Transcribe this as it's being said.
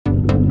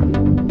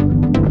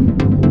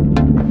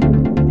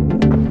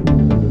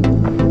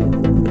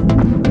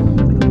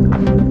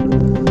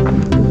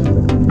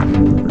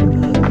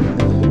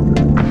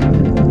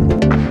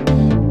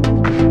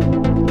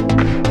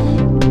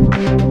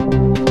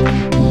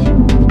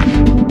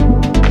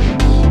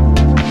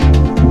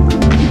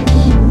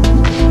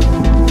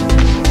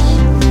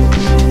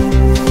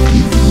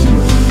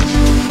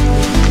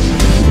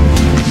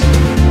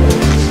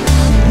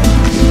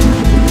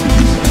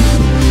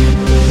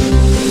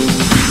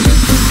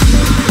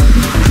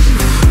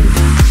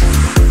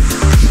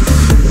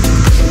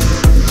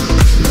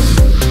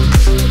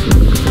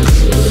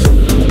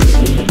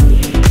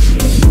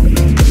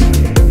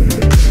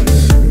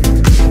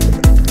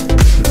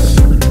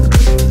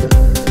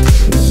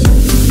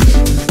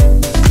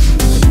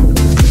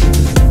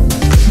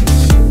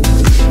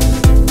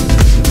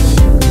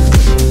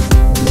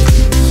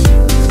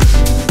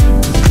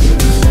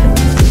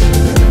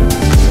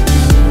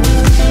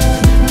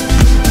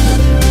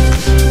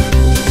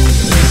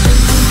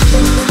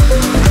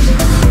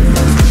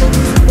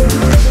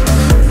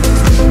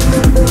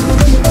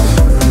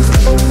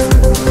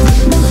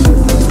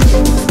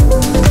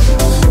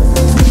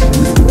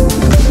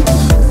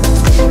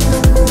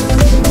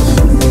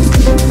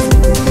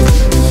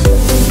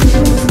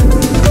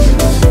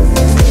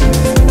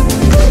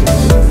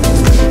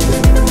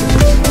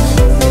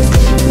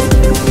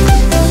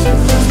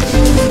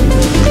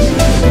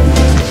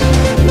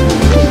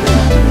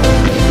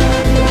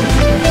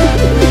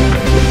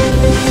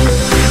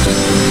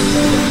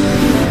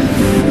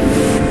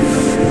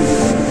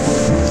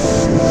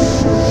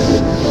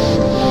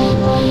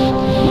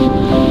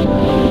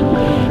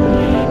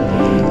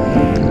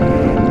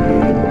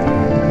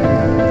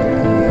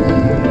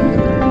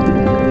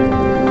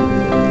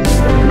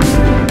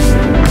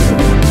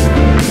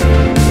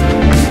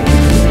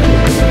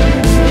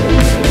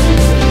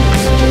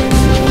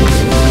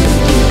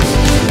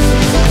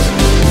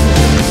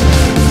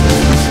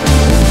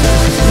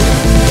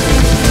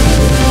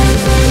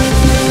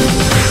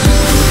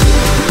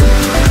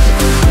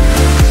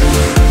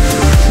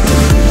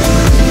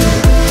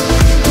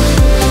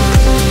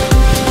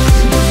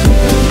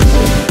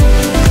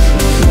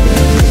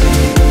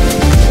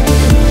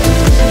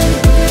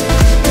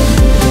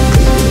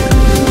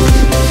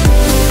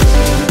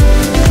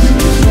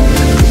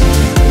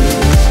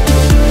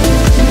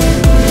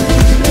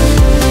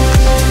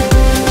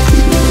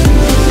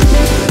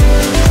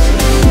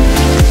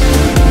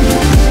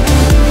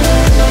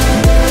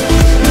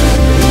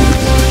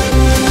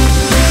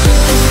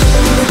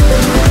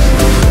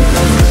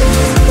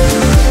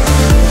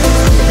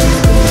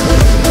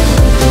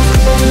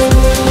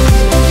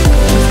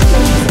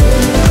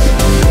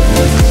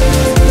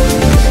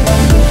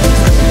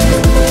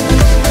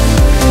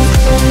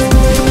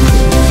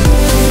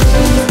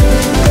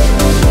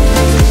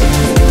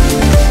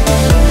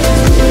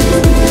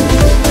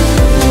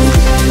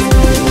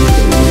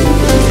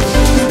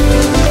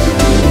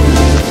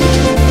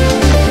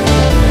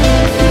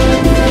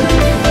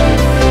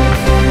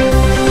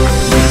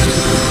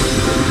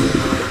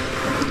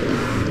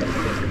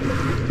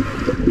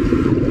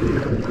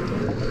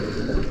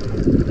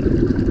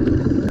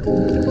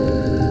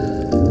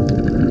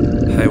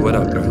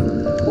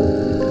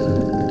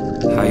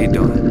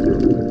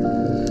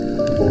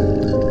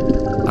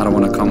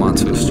come on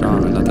too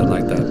strong or nothing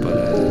like that, but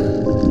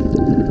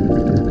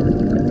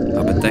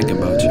I've been thinking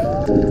about you,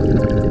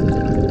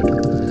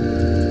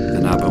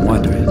 and I've been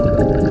wondering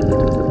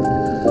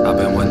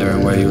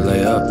where you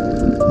lay up,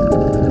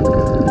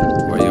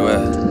 where you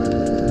at.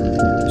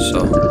 So,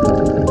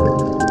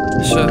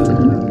 sure.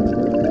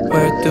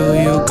 Where do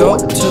you go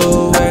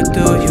to? Where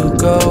do you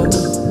go?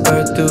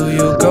 Where do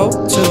you go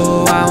to?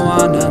 I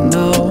wanna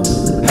know.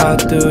 How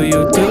do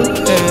you do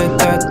it,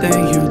 that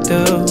thing you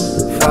do?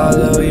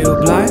 Follow you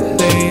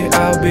blindly,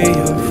 I'll be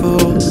your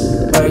fool.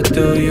 Where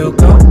do you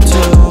go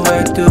to?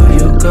 Where do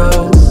you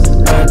go?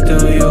 Where do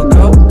you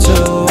go to?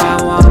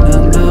 I wanna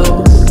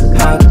know.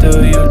 How do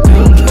you do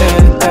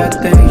it, that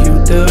thing you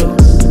do?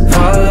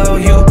 Follow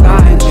you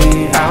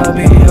blindly, I'll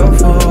be your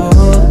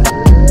fool.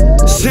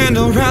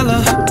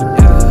 Cinderella,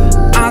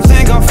 I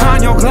think I'll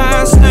find your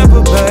glass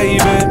slipper,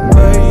 baby.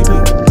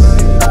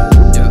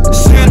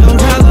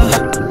 Cinderella,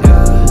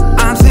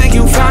 I think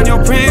you found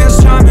your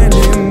prince charming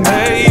in me.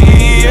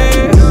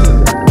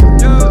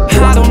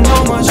 I don't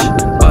know much,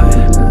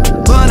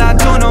 but I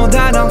do know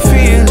that I'm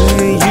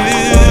feeling you.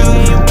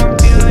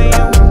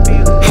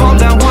 Hope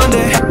that one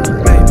day,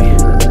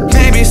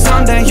 maybe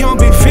someday you'll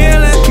be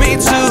feeling me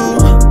too.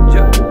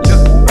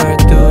 Where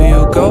do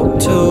you go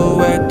to?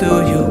 Where do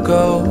you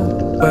go?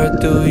 Where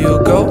do you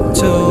go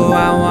to?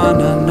 I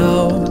wanna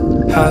know.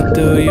 How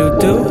do you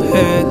do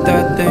it,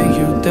 that thing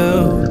you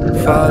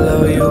do?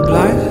 Follow you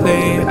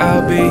blindly,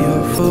 I'll be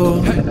your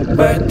fool.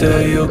 Where do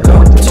you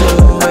go to?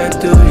 Where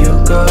do you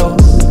go?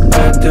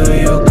 Where do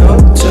you go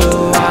to?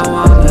 I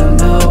wanna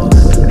know.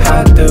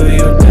 How do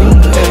you do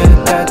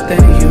it, that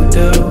thing you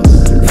do?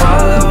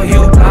 Follow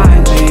you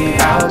blindly,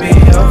 I'll be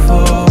your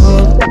fool.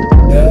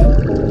 Yeah.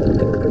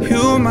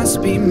 You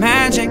must be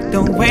magic,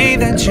 the way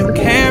that you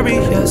carry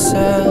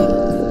yourself.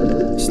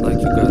 It's like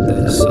you got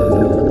this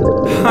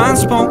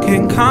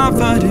unspoken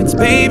confidence,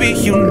 baby,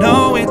 you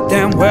know it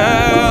damn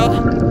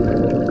well.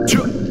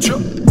 You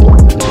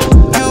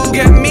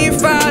get me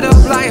fired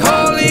up like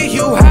holy,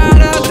 you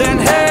hotter than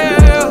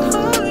hell.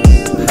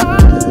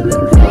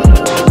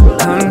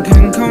 None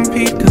can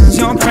compete cause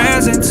your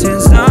presence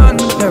is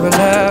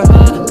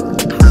unparalleled.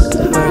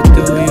 Where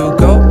do you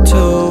go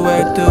to?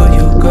 Where do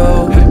you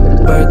go?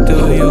 Where do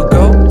you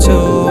go to?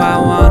 I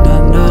wanna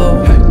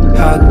know.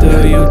 How do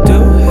you do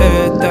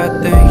it, that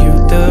thing you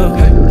do?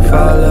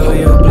 Follow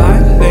you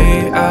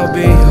blindly, I'll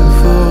be your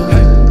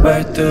fool.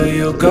 Where do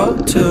you go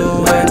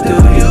to?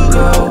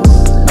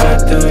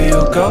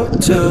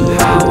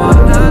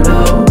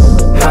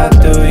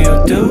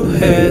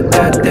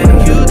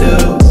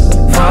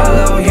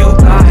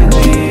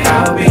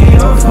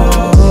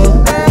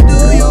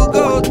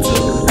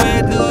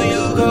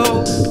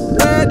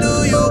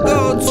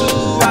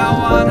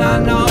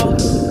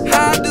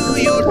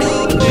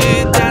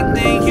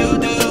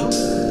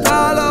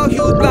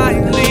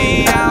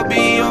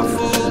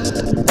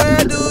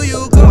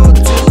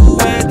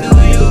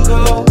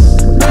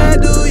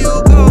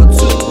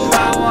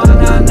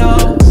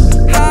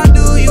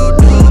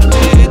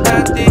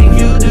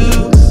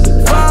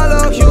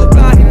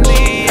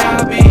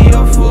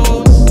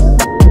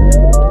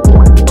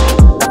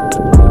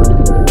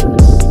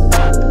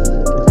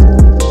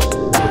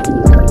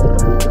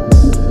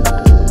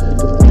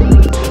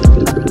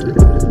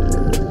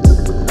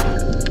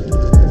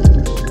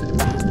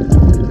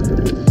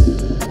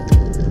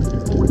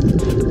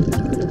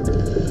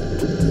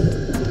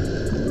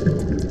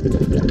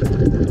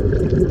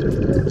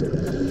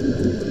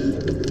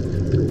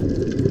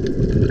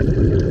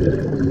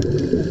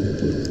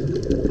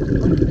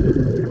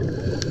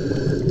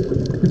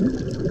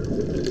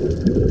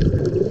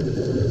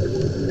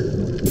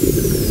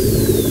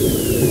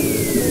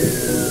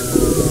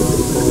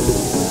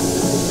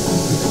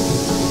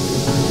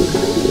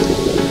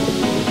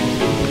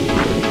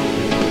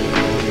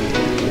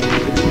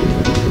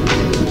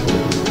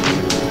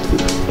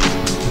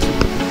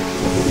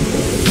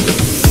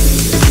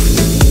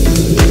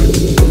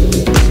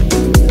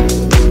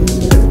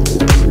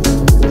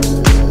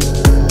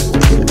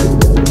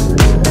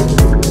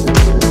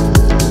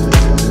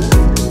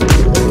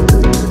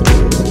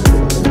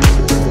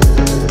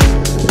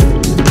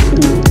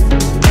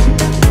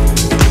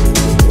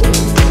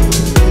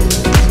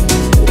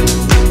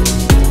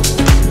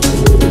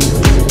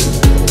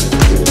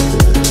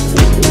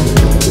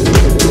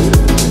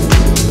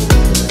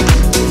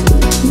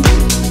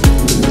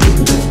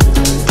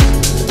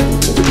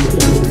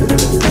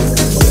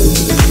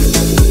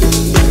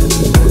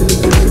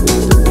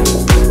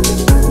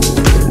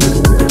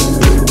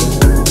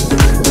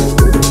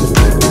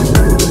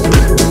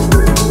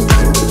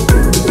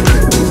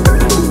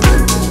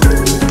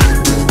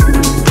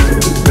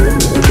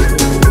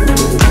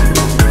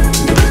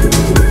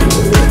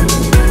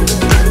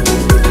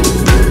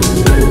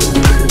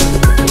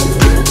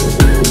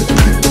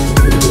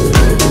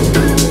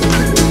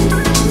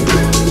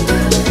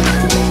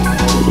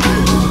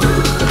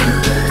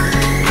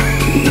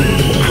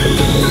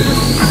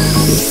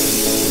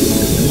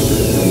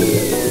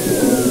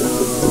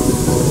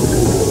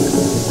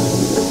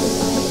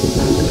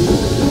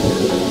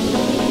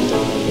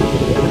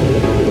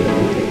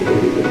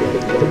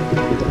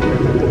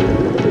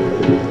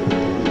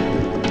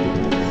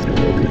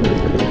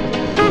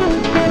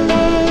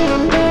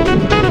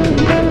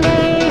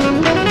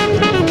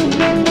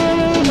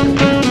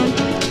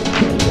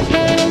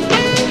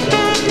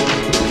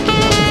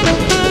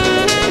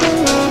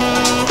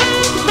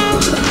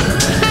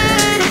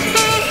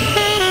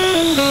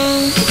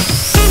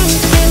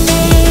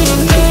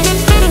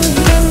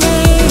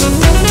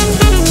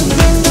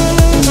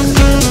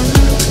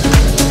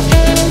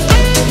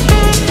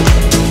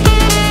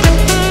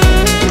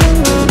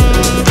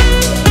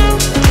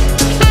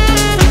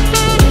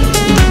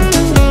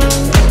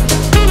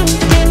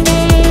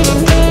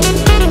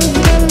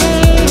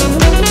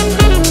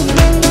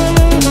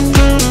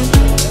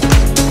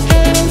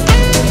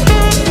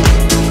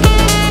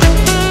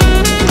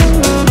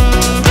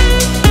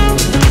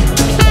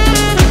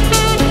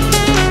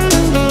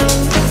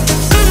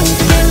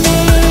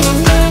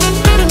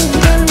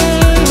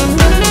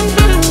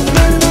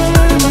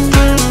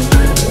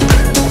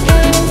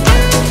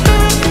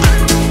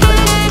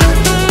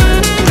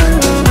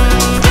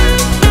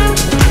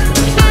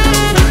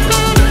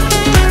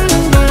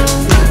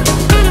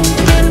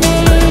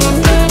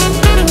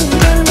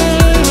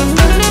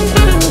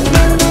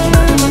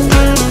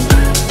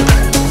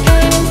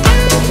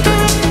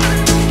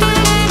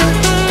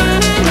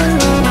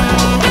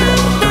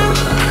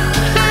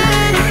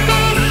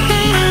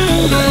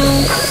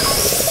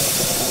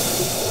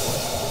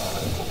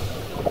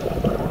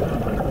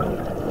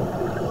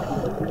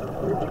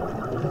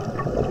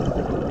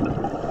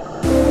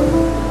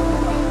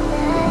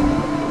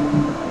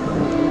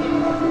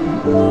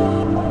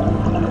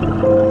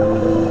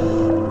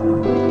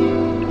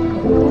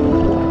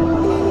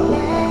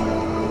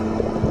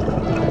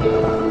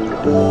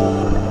 you.